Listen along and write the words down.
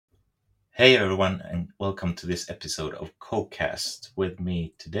Hey everyone, and welcome to this episode of CoCast. With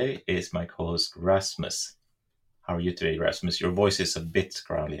me today is my co-host Rasmus. How are you today, Rasmus? Your voice is a bit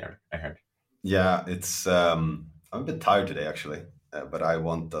scrawlier, I heard. Yeah, it's I'm a bit tired today actually, but I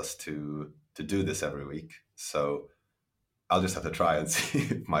want us to do this every week. So I'll just have to try and see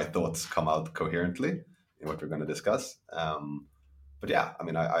if my thoughts come out coherently in what we're going to discuss. But yeah, I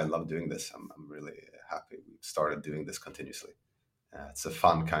mean, I love doing this. I'm really happy we started doing this continuously. It's a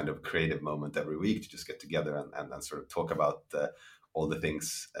fun kind of creative moment every week to just get together and sort of talk about all the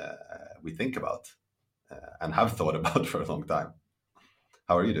things we think about and have thought about for a long time.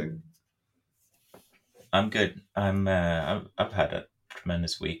 How are you doing? I'm good. I've had a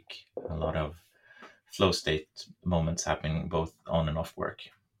tremendous week. A lot of flow state moments happening both on and off work.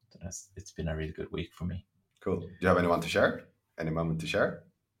 It's been a really good week for me. Cool. Do you have anyone to share? Any moment to share?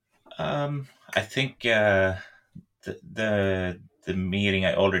 I think the meeting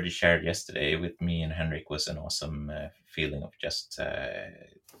I already shared yesterday with me and Henrik was an awesome feeling of just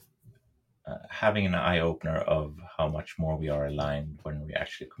having an eye opener of how much more we are aligned when we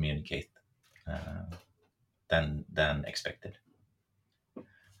actually communicate uh, than expected.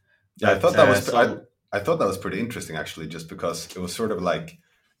 Yeah, I But thought that was so I thought that was pretty interesting actually, just because it was sort of like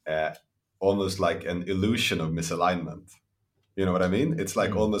uh, almost like an illusion of misalignment. You know what I mean? It's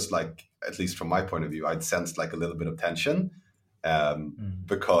like mm, almost like, at least from my point of view, I'd sensed like a little bit of tension mm,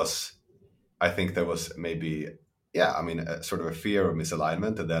 because I think there was maybe, yeah, I mean, sort of a fear of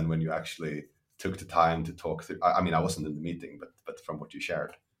misalignment, and then when you actually took the time to talk through, I mean, I wasn't in the meeting, but from what you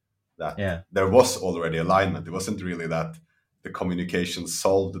shared, that yeah, there was already alignment. It wasn't really that the communication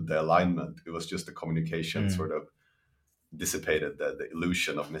solved the alignment. It was just the communication mm, sort of dissipated the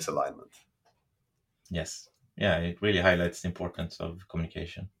illusion of misalignment. yes, yeah, it really highlights the importance of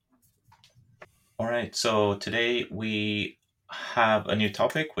communication. All right, so today we have a new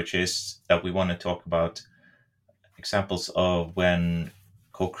topic, which is that we want to talk about examples of when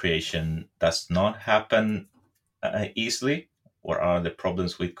co-creation does not happen easily. What are the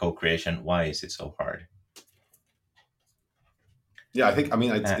problems with co-creation? Why is it so hard? Yeah, I think, I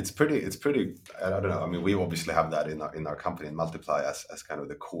mean, Uh, it's pretty. I don't know. I mean, we obviously have that in our company in Multiply as kind of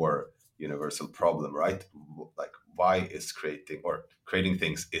the core universal problem, right? Like, why is creating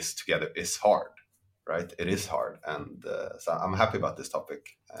things is together is hard, right? It is hard, and so I'm happy about this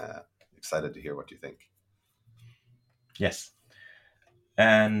topic. Excited to hear what you think. yes,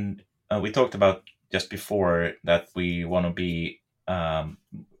 and we talked about just before that we want to be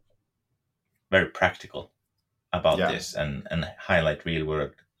very practical about Yeah, this and highlight real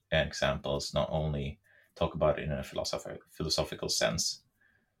world examples, not only talk about it in a philosophical sense.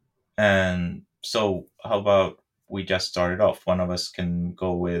 And so, how about we just start it off? One of us can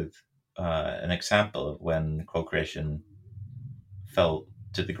go with an example of when co creation fell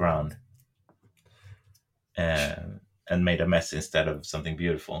to the ground and, and made a mess instead of something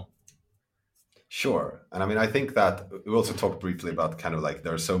beautiful. sure. And I mean, I think that we also talked briefly about kind of like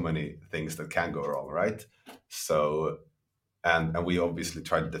there are so many things that can go wrong, right? So, and we obviously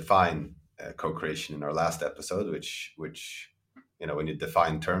tried to define co-creation in our last episode, which when you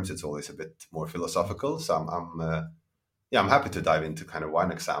define terms, it's always a bit more philosophical. So I'm happy to dive into kind of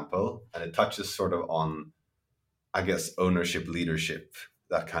one example, and it touches sort of on, I guess, ownership, leadership,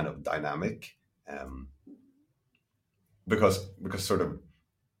 that kind of dynamic, um, because sort of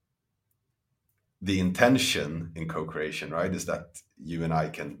the intention in co-creation, right, is that you and I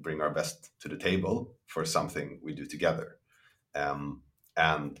can bring our best to the table for something we do together.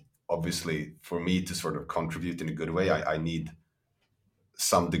 And obviously, for me to sort of contribute in a good way, I need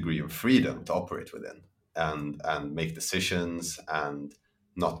some degree of freedom to operate within and make decisions and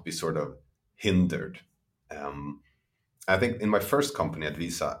not be sort of hindered. Um, I think in my first company at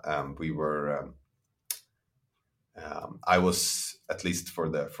Visa, we were I was, at least for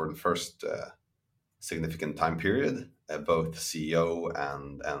the first significant time period, both CEO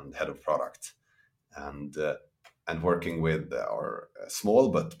and head of product, and working with our small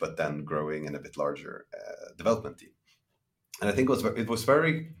but then growing and a bit larger development team. And I think it was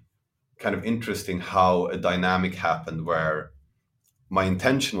very kind of interesting how a dynamic happened where my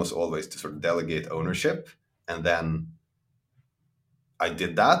intention was always to sort of delegate ownership, and then I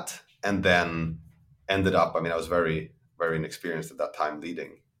did that, and then ended up. I mean, I was very very inexperienced at that time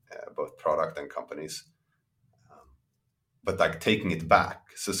leading both product and companies, but like taking it back.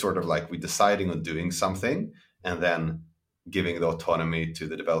 So sort of like we deciding on doing something and then giving the autonomy to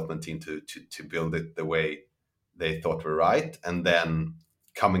the development team to build it the way they thought were right, and then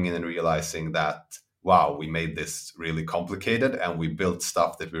coming in and realizing that, wow, we made this really complicated and we built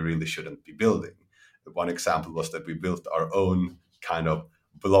stuff that we really shouldn't be building. One example was that we built our own kind of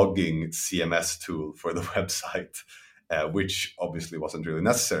blogging CMS tool for the website, which obviously wasn't really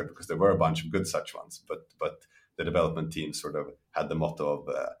necessary because there were a bunch of good such ones. But the development team sort of had the motto of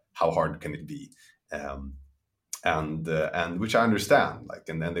how hard can it be, and which I understand. Like,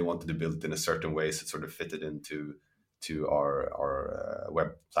 and then they wanted to build it in a certain way so it sort of fitted into our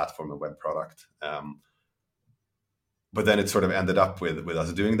web platform and web product. But then it sort of ended up with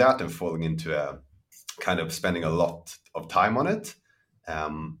us doing that and falling into a kind of spending a lot of time on it.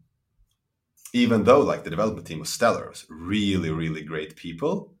 Even though like the development team was stellar, it was really, really great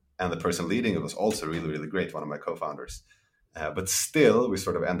people. And the person leading it was also really, really great, one of my co-founders. But still, we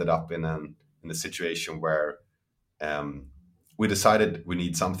sort of ended up in a situation where we decided we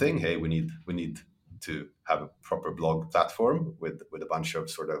need something. Hey, we need to have a proper blog platform with a bunch of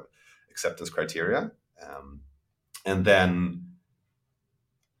sort of acceptance criteria. And then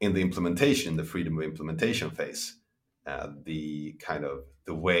in the implementation, the freedom of implementation phase, the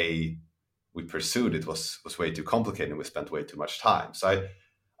way we pursued it was way too complicated, and we spent way too much time. So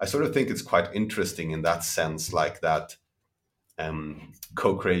I sort of think it's quite interesting in that sense, like that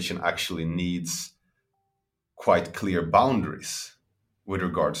co-creation actually needs quite clear boundaries with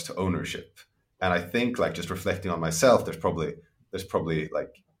regards to ownership. And I think, like, just reflecting on myself, there's probably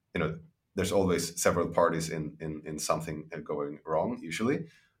like, there's always several parties in something going wrong usually.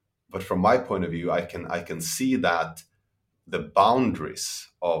 But from my point of view, I can see that the boundaries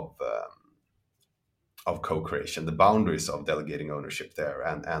of co-creation, the boundaries of delegating ownership there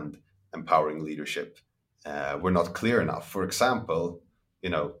and empowering leadership were not clear enough. For example,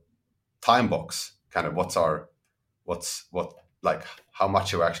 time box, kind of how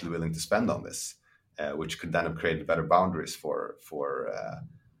much are we actually willing to spend on this, which could then have created better boundaries for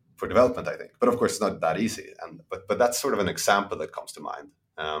development, I think. But of course, it's not that easy. But that's sort of an example that comes to mind.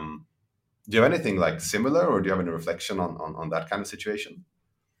 Do you have anything like similar, or do you have any reflection on that kind of situation?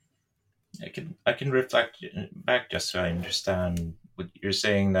 I can reflect back just so I understand what you're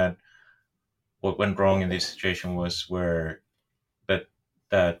saying, that what went wrong in this situation was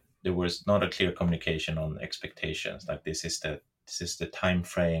that there was not a clear communication on expectations. Like, this is the time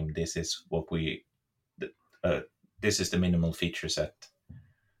frame. This is this is the minimal feature set,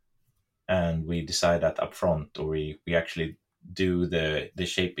 and we decide that upfront, or we actually do the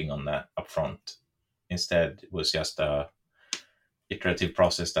shaping on that upfront. Instead, it was just a iterative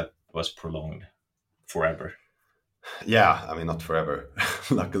process that was prolonged forever. Yeah, I mean, not forever,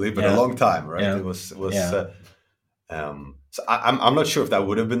 luckily, but a Yeah. long time, right? Yeah. It was. Yeah. So I'm not sure if that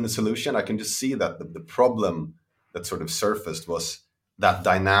would have been the solution. I can just see that the problem that sort of surfaced was that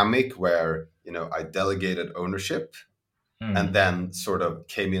dynamic where I delegated ownership and then sort of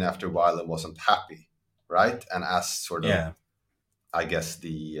came in after a while and wasn't happy, right? And as sort of, Yeah. I guess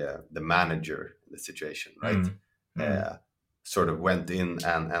the manager in the situation, right? Sort of went in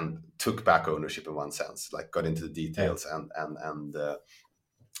and took back ownership in one sense, like got into the details and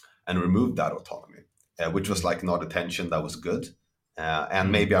removed that autonomy, which was like not attention that was good.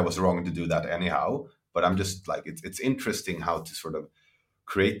 And maybe I was wrong to do that anyhow, but I'm just like, it's interesting how to sort of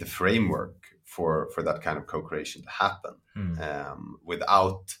create the framework for that kind of co-creation to happen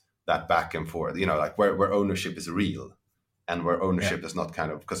without that back and forth, like where ownership is real and where ownership is not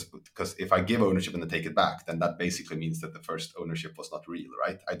kind of, because if I give ownership and then take it back, then that basically means that the first ownership was not real,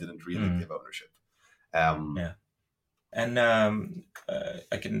 right? I didn't really give ownership. Yeah. And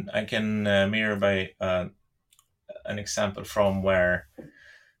I can mirror by an example from where,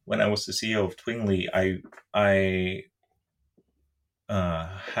 when I was the CEO of Twingly,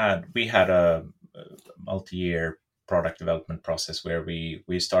 we had a multi-year product development process where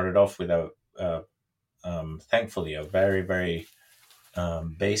we started off with thankfully a very, very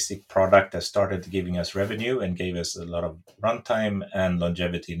basic product that started giving us revenue and gave us a lot of runtime and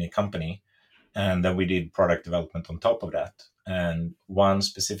longevity in the company. And then we did product development on top of that. And one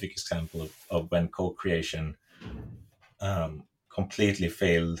specific example of when co-creation completely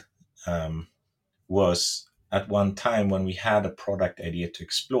failed was at one time when we had a product idea to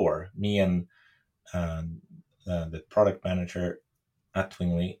explore. Me and the product manager at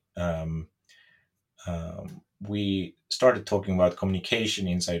Twingly, we started talking about communication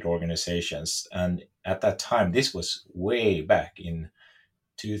inside organizations. And at that time, this was way back in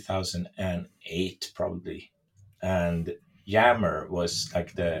 2008 probably, and Yammer was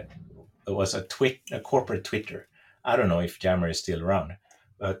like a corporate Twitter. I don't know if Yammer is still around,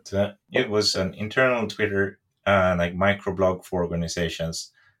 but it was an internal Twitter, like microblog for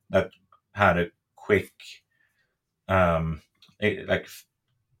organizations that had a quick like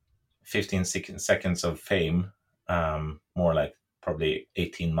 15 seconds of fame, more like probably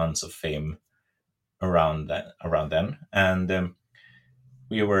 18 months of fame around then. And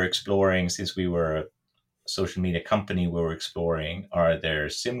we were exploring, since we were a social media company, we were exploring, are there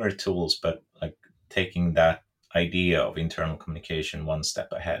similar tools, but like taking that idea of internal communication one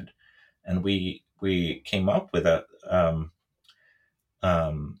step ahead. And we came up with a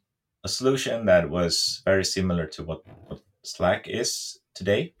solution that was very similar to what Slack is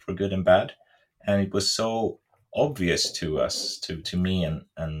today, for good and bad. And it was so obvious to us, to me and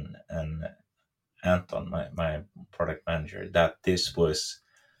Anton, my product manager, that this was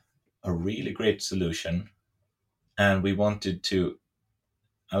a really great solution. And we wanted to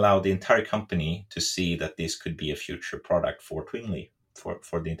allow the entire company to see that this could be a future product for Twinly,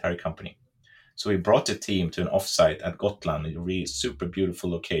 for the entire company. So we brought the team to an offsite at Gotland, a really super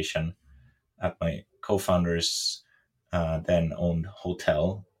beautiful location at my co-founder's then owned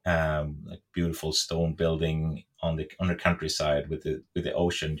hotel, like beautiful stone building on the countryside with the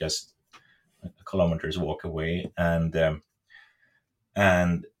ocean just a kilometer's walk away, and the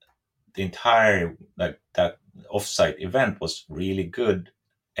entire like that offsite event was really good,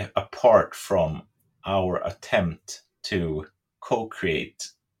 apart from our attempt to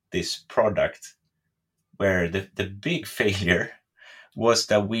co-create this product, where the big failure was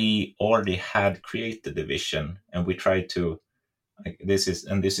that we already had created the vision, and we tried to like, this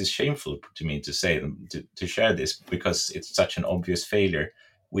is shameful to me to say, to share this, because it's such an obvious failure.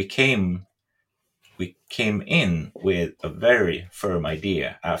 We came in with a very firm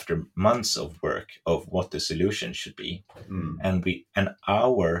idea after months of work of what the solution should be. And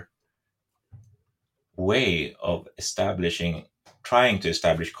our way of trying to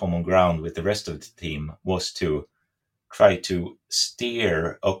establish common ground with the rest of the team was to try to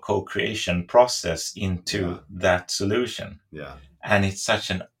steer a co-creation process into that solution. Yeah. And it's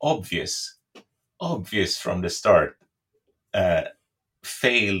such an obvious from the start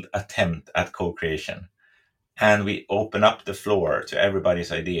failed attempt at co-creation. And we open up the floor to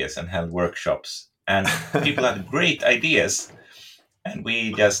everybody's ideas and held workshops, and people had great ideas, and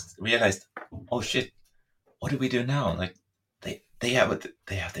we just realized, oh shit, what do we do now? Like they have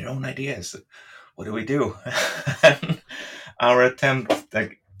their own ideas. What do we do? And our attempt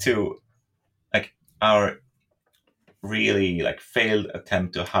our really failed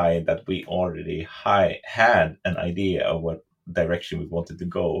attempt to hide that we already had an idea of what direction we wanted to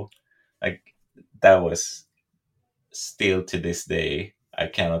go, like that was still to this day, I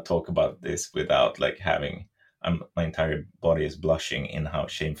cannot talk about this without having my entire body is blushing in how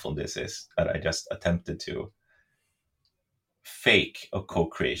shameful this is, that I just attempted to fake a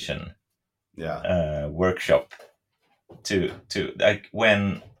co-creation workshop to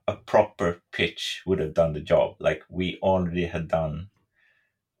when a proper pitch would have done the job. Like we already had done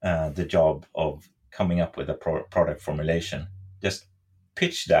the job of coming up with a product formulation, just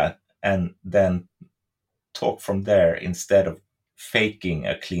pitch that and then talk from there instead of faking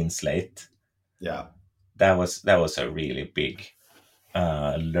a clean slate. That was a really big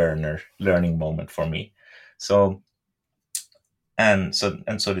learning moment for me. So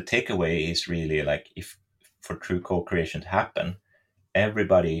the takeaway is really if for true co-creation to happen,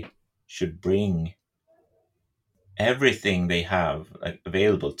 everybody should bring everything they have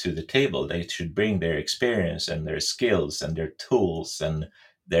available to the table. They should bring their experience and their skills and their tools and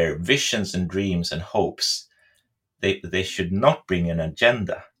their visions and dreams and hopes. They should not bring an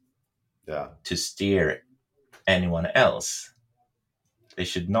agenda to steer anyone else. They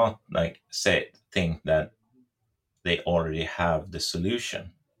should not think that they already have the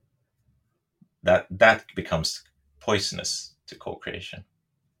solution. That becomes poisonous to co-creation.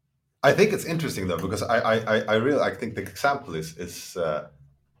 I think it's interesting though, because I think the example is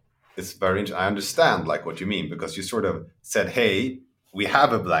very interesting. I understand what you mean, because you sort of said, hey, we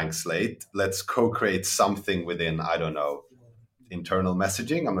have a blank slate, let's co-create something within, I don't know, internal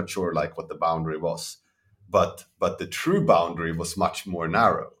messaging. I'm not sure what the boundary was, but the true boundary was much more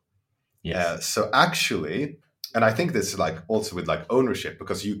narrow. Yes. So actually, and I think this is also with ownership,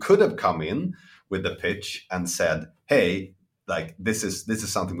 because you could have come in with the pitch and said, hey, this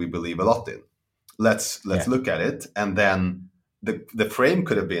is something we believe a lot in. Let's look at it. And then the frame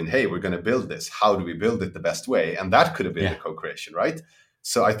could have been, hey, we're going to build this. How do we build it the best way? And that could have been the co-creation, right?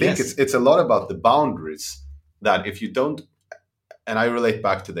 So I think it's a lot about the boundaries, that if you don't, and I relate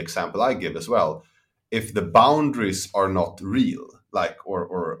back to the example I give as well, if the boundaries are not real,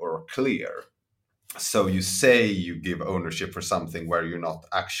 or clear, so you say you give ownership for something where you're not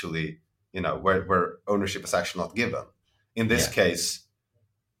actually, where ownership is actually not given. In this case,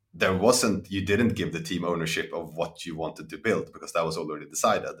 you didn't give the team ownership of what you wanted to build, because that was already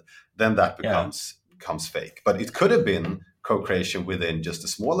decided. Then that becomes fake. But it could have been co-creation within just a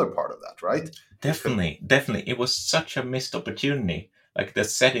smaller part of that, right? Definitely. It was such a missed opportunity Like the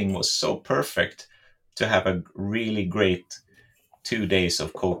setting was so perfect to have a really great 2 days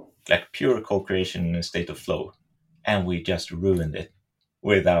of like pure co-creation in a state of flow, and we just ruined it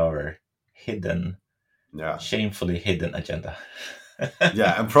with our hidden, Yeah. shamefully hidden agenda.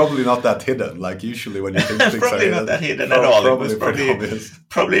 Yeah, and probably not that hidden. Like usually when you think things are Probably not hidden, that hidden at all. It was probably pretty obvious.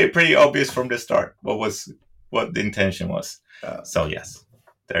 probably pretty obvious from the start what the intention was. Yeah. So yes,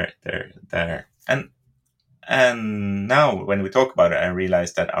 there, and now when we talk about it, I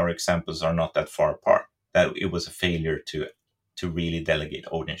realize that our examples are not that far apart. That it was a failure to really delegate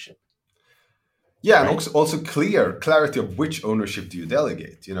ownership. Yeah, and Right? also clarity of which ownership do you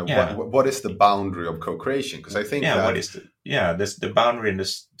delegate? You know, Yeah, what is the boundary of co-creation? Because I think yeah. What that is this the boundary and the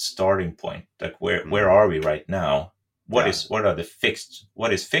starting point? Like where mm, are we right now? yeah, What are the fixed?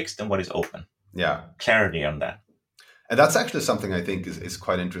 What is fixed and what is open? yeah, Clarity on that. and that's actually something I think is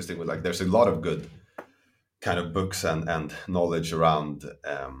quite interesting. With like, there's a lot of good kind of books and knowledge around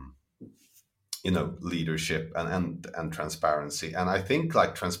leadership and transparency, and I think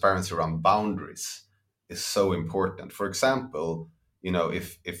like transparency around boundaries is so important. For example,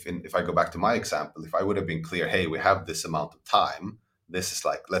 if I go back to my example, if I would have been clear, hey, we have this amount of time, this is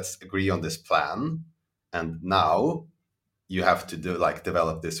like, let's agree on this plan, and now you have to do like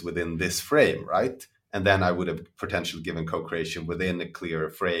develop this within this frame, right? And then I would have potentially given co-creation within a clear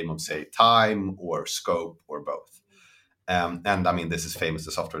frame of, say, time or scope or both. And I mean, this is famous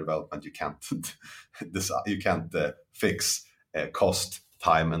to software development. You can't fix cost,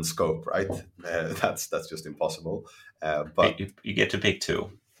 time, and scope, right? That's just impossible. But You get to pick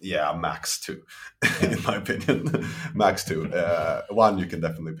two. yeah, max two, in my opinion, max two. One you can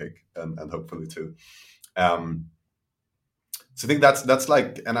definitely pick, and hopefully two. Um, so I think that's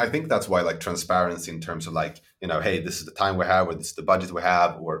like, and I think that's why like transparency in terms of like, hey, this is the time we have, or this is the budget we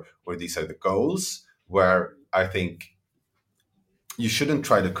have, or these are the goals. Where I think you shouldn't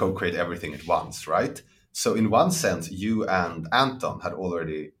try to co-create everything at once, right? So in one sense, you and Anton had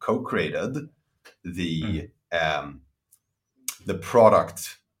already co-created Mm, the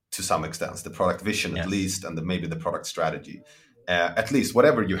product to some extent, the product vision at yes. least, and maybe the product strategy. At least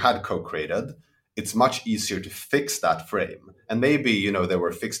whatever you had co-created, it's much easier to fix that frame. And maybe there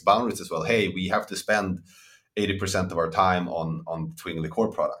were fixed boundaries as well. Hey, we have to spend 80% of our time on tweaking the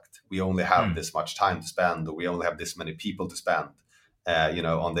core product. We only have Mm, this much time to spend, or we only have this many people to spend,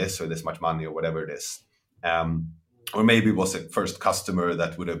 on this, or this much money, or whatever it is. Or maybe it was a first customer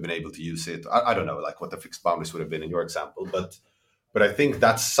that would have been able to use it. I don't know, like what the fixed boundaries would have been in your example, but I think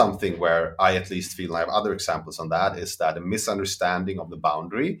that's something where I at least feel, and I have other examples on that, is that a misunderstanding of the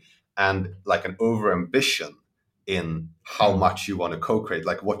boundary and like an over ambition in how mm, much you want to co-create,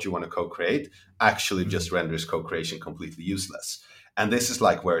 like what you want to co-create, actually mm, just renders co-creation completely useless. And this is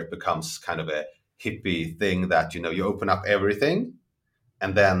like where it becomes kind of a hippie thing that you open up everything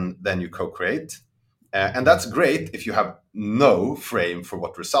and then you co-create, and that's great if you have no frame for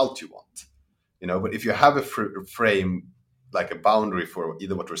what result you want, but if you have a frame, like a boundary for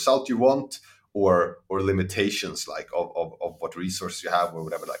either what result you want, or limitations like of what resources you have or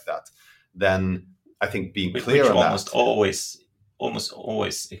whatever like that, then I think being clear which on that. almost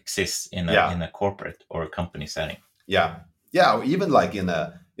always exists in Yeah, a corporate or a company setting. yeah, yeah, or even like in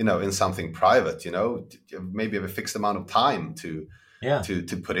a in something private, maybe have a fixed amount of time to Yeah.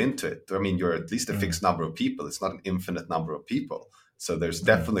 to put into it. I mean, you're at least a Mm, fixed number of people. It's not an infinite number of people. So there's mm,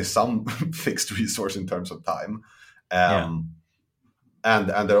 definitely some fixed resource in terms of time. yeah. Um, and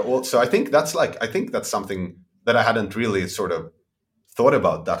there are also, I think that's something that I hadn't really sort of thought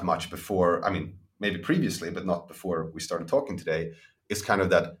about that much before. I mean, maybe previously, but not before we started talking today. Is kind of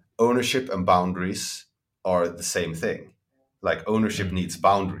that ownership and boundaries are the same thing. Like ownership Mm, needs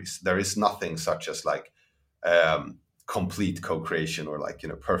boundaries. There is nothing such as like complete co-creation, or like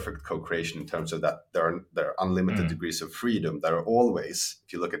perfect co-creation, in terms of that there are unlimited mm, degrees of freedom. There are always,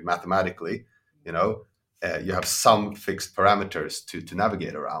 if you look at mathematically, you know you have some fixed parameters to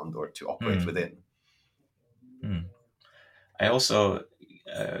navigate around or to operate mm, within. mm. I also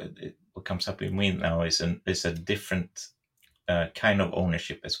what comes up in me now is a different kind of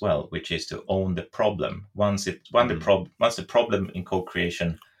ownership as well, which is to own the problem. Mm, Once the problem in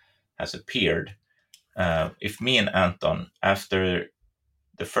co-creation has appeared, if me and Anton, after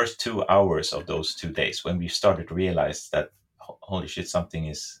the first 2 hours of those 2 days, when we started to realize that holy shit, something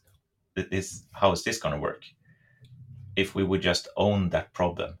is this, how is this going to work? If we would just own that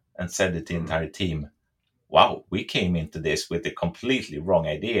problem and said it to the mm, entire team, wow, we came into this with a completely wrong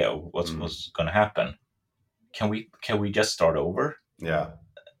idea of what mm. was going to happen. Can we just start over, Yeah.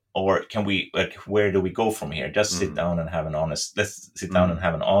 or can we, like, where do we go from here? Just sit Mm, down and have an honest let's sit down and mm,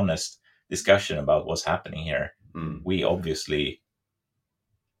 have an honest discussion about what's happening here. mm. We obviously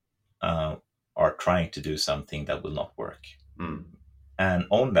trying to do something that will not work, Mm. and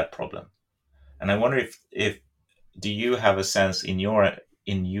own that problem. And I wonder if do you have a sense in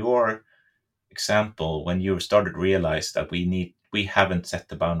your example, when you started to realize that we haven't set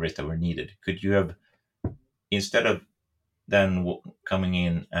the boundaries that were needed, could you have, instead of then coming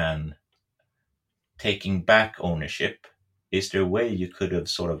in and taking back ownership, is there a way you could have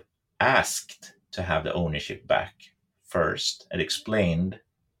sort of asked to have the ownership back first and explained,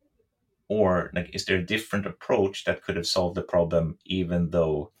 or like, is there a different approach that could have solved the problem even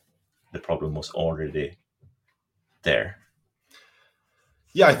though the problem was already there?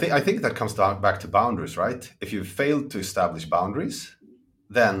 Yeah, I think that comes down back to boundaries, right? If you failed to establish boundaries,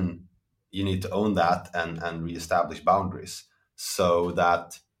 then you need to own that and reestablish boundaries so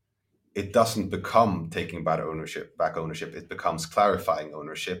that it doesn't become taking back ownership. It becomes clarifying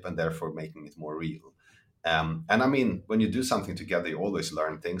ownership and therefore making it more real. And I mean, when you do something together, you always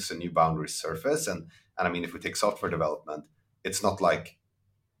learn things and new boundaries surface. And I mean, if we take software development, it's not like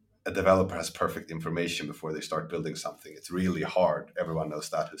a developer has perfect information before they start building something. It's really hard. Everyone knows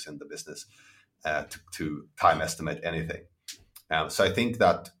that who's in the business to time estimate anything. So I think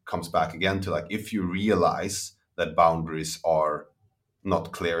that comes back again to like, if you realize that boundaries are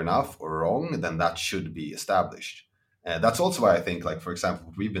not clear enough or wrong, then that should be established. That's also why I think, like for example,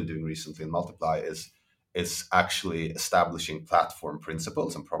 what we've been doing recently in Multiply is actually establishing platform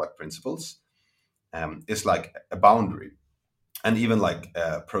principles and product principles. It's like a boundary, and even like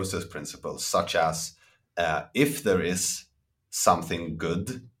process principles, such as if there is something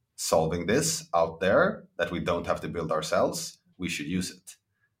good solving this out there that we don't have to build ourselves, we should use it.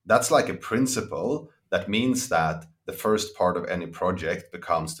 That's like a principle that means that the first part of any project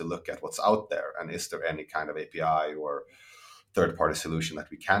becomes to look at what's out there and is there any kind of API or third party solution that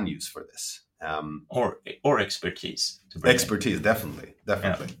we can use for this. Or expertise to bring in. Expertise, definitely,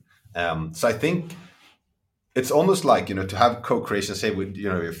 definitely. So I think it's almost like, to have co-creation, say with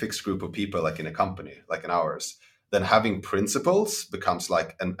a fixed group of people, like in a company like in ours, then having principles becomes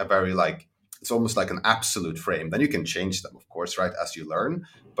like a very like, it's almost like an absolute frame. Then you can change them, of course, right, as you learn,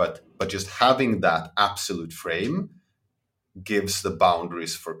 but just having that absolute frame gives the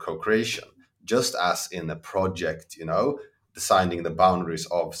boundaries for co-creation. Just as in a project, designing the boundaries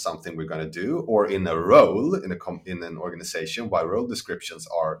of something we're going to do, or in a role in an organization, while role descriptions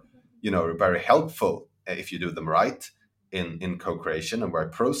are very helpful if you do them right in co-creation, and where a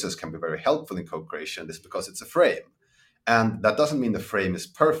process can be very helpful in co-creation, is because it's a frame. And that doesn't mean the frame is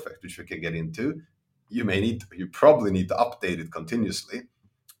perfect, which we can get into. You probably need to update it continuously,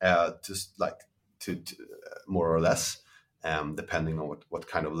 just like to more or less, depending on what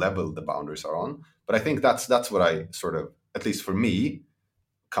kind of level the boundaries are on. But I think that's what I sort of, at least for me,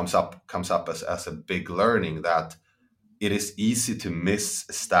 comes up as a big learning, that it is easy to miss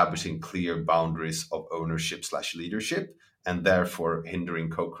establishing clear boundaries of ownership / leadership, and therefore hindering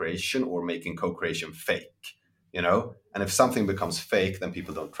co-creation or making co-creation fake. And if something becomes fake, then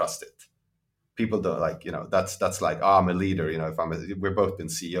people don't trust it. People don't like, that's like, I'm a leader. If we've both been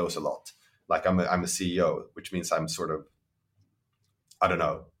CEOs a lot. Like I'm a CEO, which means I'm sort of, I don't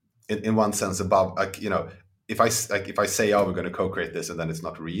know, in one sense above, like, if I say, oh, we're going to co-create this, and then it's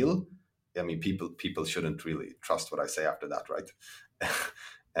not real, I mean, people shouldn't really trust what I say after that, right?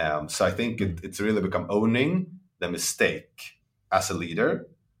 So I think it's really become owning the mistake as a leader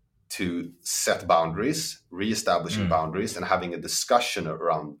to set boundaries, reestablishing boundaries, and having a discussion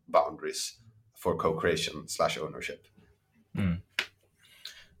around boundaries for co-creation / ownership.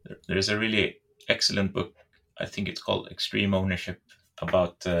 There's a really excellent book, I think it's called Extreme Ownership,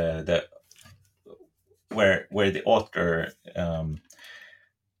 about where the author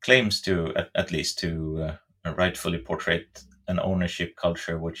claims to, at least to rightfully portray an ownership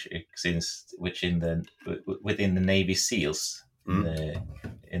culture which exists within the Navy SEALs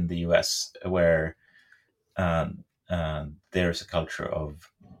in the US, where there's a culture of,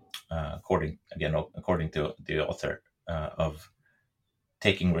 according to the author, of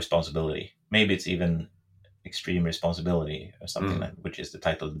taking responsibility. Maybe it's even extreme responsibility or something like, which is the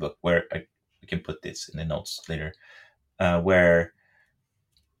title of the book, where I can put this in the notes later, where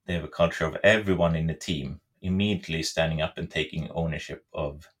they have a culture of everyone in the team immediately standing up and taking ownership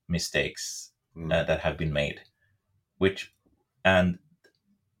of mistakes that have been made, and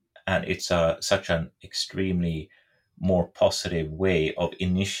it's such an extremely more positive way of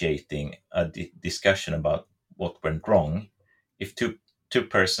initiating a discussion about what went wrong. If two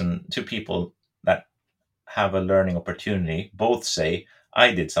people that have a learning opportunity both say,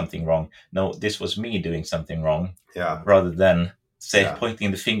 I did something wrong, no, this was me doing something wrong, rather than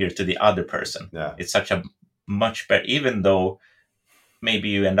pointing the finger to the other person. It's such a much better, even though maybe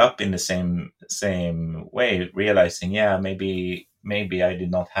you end up in the same way, realizing, yeah, maybe I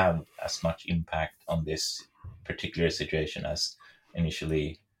did not have as much impact on this particular situation as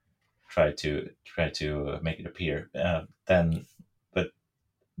initially try to make it appear. Then, but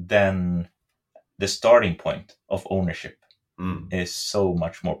then the starting point of ownership Mm. is so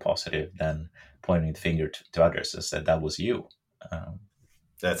much more positive than pointing the finger to others and said that was you um,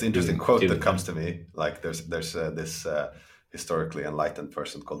 That's an interesting quote that doing comes that. to me. Like there's this historically enlightened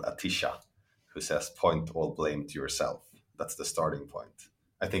person called Atisha, who says, "Point all blame to yourself." That's the starting point.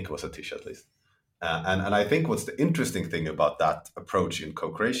 I think it was Atisha at least. And I think what's the interesting thing about that approach in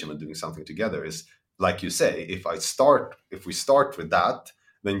co-creation and doing something together is, like you say, if we start with that,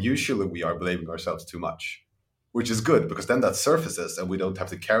 then usually we are blaming ourselves too much, which is good because then that surfaces and we don't have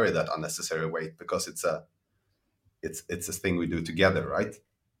to carry that unnecessary weight because it's a thing we do together, right?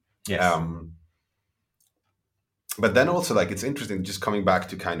 Yes. Um, but then also, like, it's interesting just coming back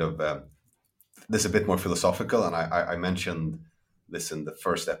to kind of this a bit more philosophical, and I mentioned this in the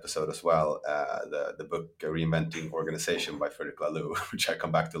first episode as well, the book Reinventing Organization by Frederick Laloux, which I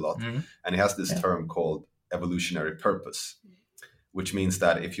come back to a lot. Mhm. And he has this Yeah. term called evolutionary purpose, which means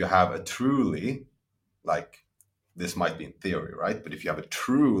that if you have a truly, like, this might be in theory, right? But if you have a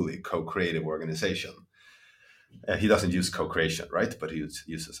truly co-creative organization, he doesn't use co-creation, right? But he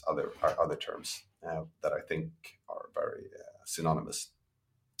uses other terms that I think are very synonymous.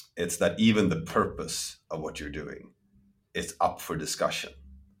 It's that even the purpose of what you're doing is up for discussion.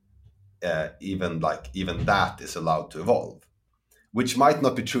 Even that is allowed to evolve, which might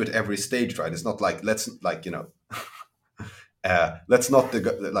not be true at every stage, right? It's not like let's not like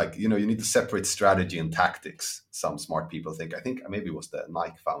you need to separate strategy and tactics. Some smart people think. I think maybe it was the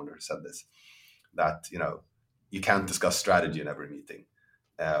Nike founder who said this, that you can't discuss strategy in every meeting.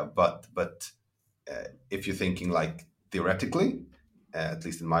 But if you're thinking like theoretically, at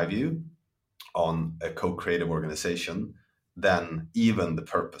least in my view, on a co-creative organization, then even the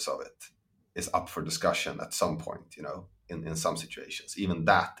purpose of it is up for discussion at some point. In some situations, even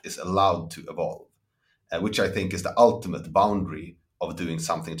that is allowed to evolve, which I think is the ultimate boundary of doing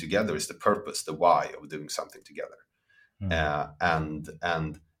something together. Is the purpose, the why of doing something together, Mm.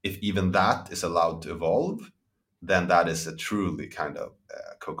 and if even that is allowed to evolve, then that is a truly kind of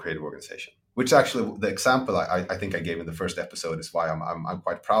co-creative organization. Which actually, the example I think I gave in the first episode is why I'm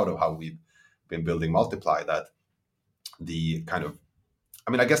quite proud of how we've been building Multiply. That the kind of,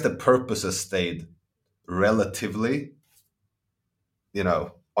 I mean, I guess the purpose has stayed relatively,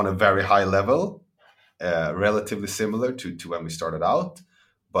 on a very high level, relatively similar to when we started out,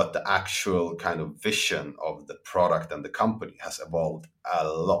 but the actual kind of vision of the product and the company has evolved a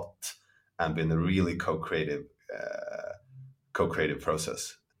lot and been a really co-creative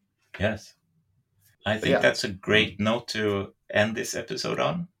process. Yes. I But think yeah, that's a great note to end this episode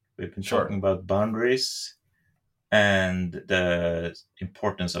on. We've been talking sure. about boundaries and the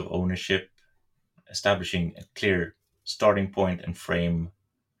importance of ownership, establishing a clear starting point and frame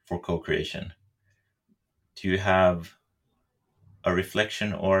for co-creation. Do you have a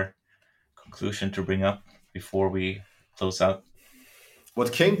reflection or conclusion to bring up before we close out?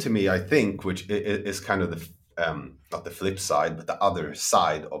 What came to me, I think, which is kind of the not the flip side, but the other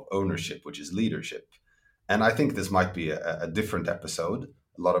side of ownership, which is leadership. And I think this might be a different episode.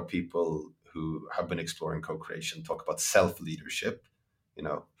 A lot of people who have been exploring co-creation talk about self-leadership, you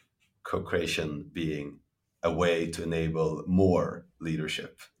know, co-creation being a way to enable more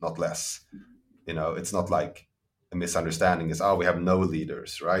leadership, not less. It's not like a misunderstanding is, oh, we have no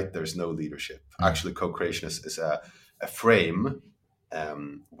leaders, right? There's no leadership. Mm. Actually, co-creation is a frame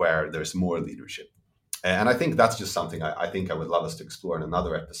where there's more leadership. And I think that's just something I think I would love us to explore in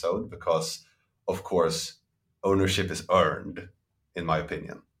another episode because, of course, ownership is earned, in my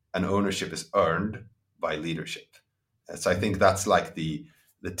opinion, and ownership is earned by leadership. So I think that's like the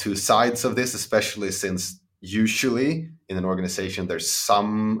two sides of this, especially since usually in an organization there's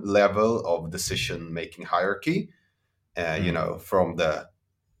some level of decision making hierarchy, Mm. from the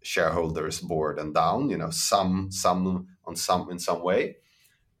shareholders board and down, some on some in some way.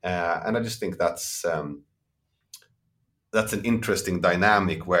 And I just think that's an interesting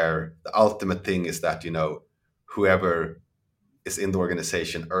dynamic where the ultimate thing is that whoever is in the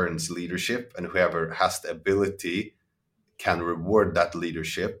organization earns leadership, and whoever has the ability can reward that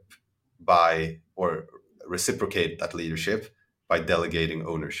leadership by, or reciprocate that leadership by delegating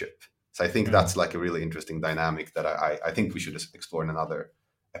ownership. So I think Mm. that's like a really interesting dynamic that I think we should explore in another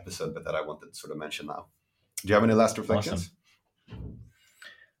episode, but that I wanted to sort of mention now. Do you have any last Awesome. reflections?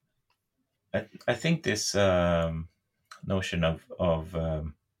 I think this notion of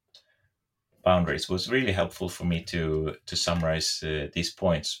boundaries was really helpful for me to summarize these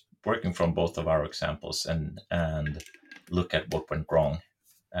points, working from both of our examples and look at what went wrong.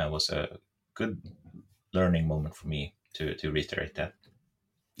 Was a good learning moment for me to reiterate that.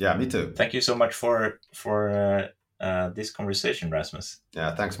 Yeah, me too. Thank you so much for this conversation, Rasmus.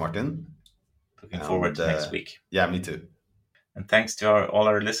 Yeah, thanks, Martin. Looking forward And to next week. yeah, me too. And thanks to all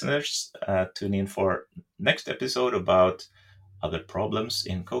our listeners. Tune in for next episode about other problems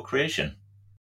in co-creation.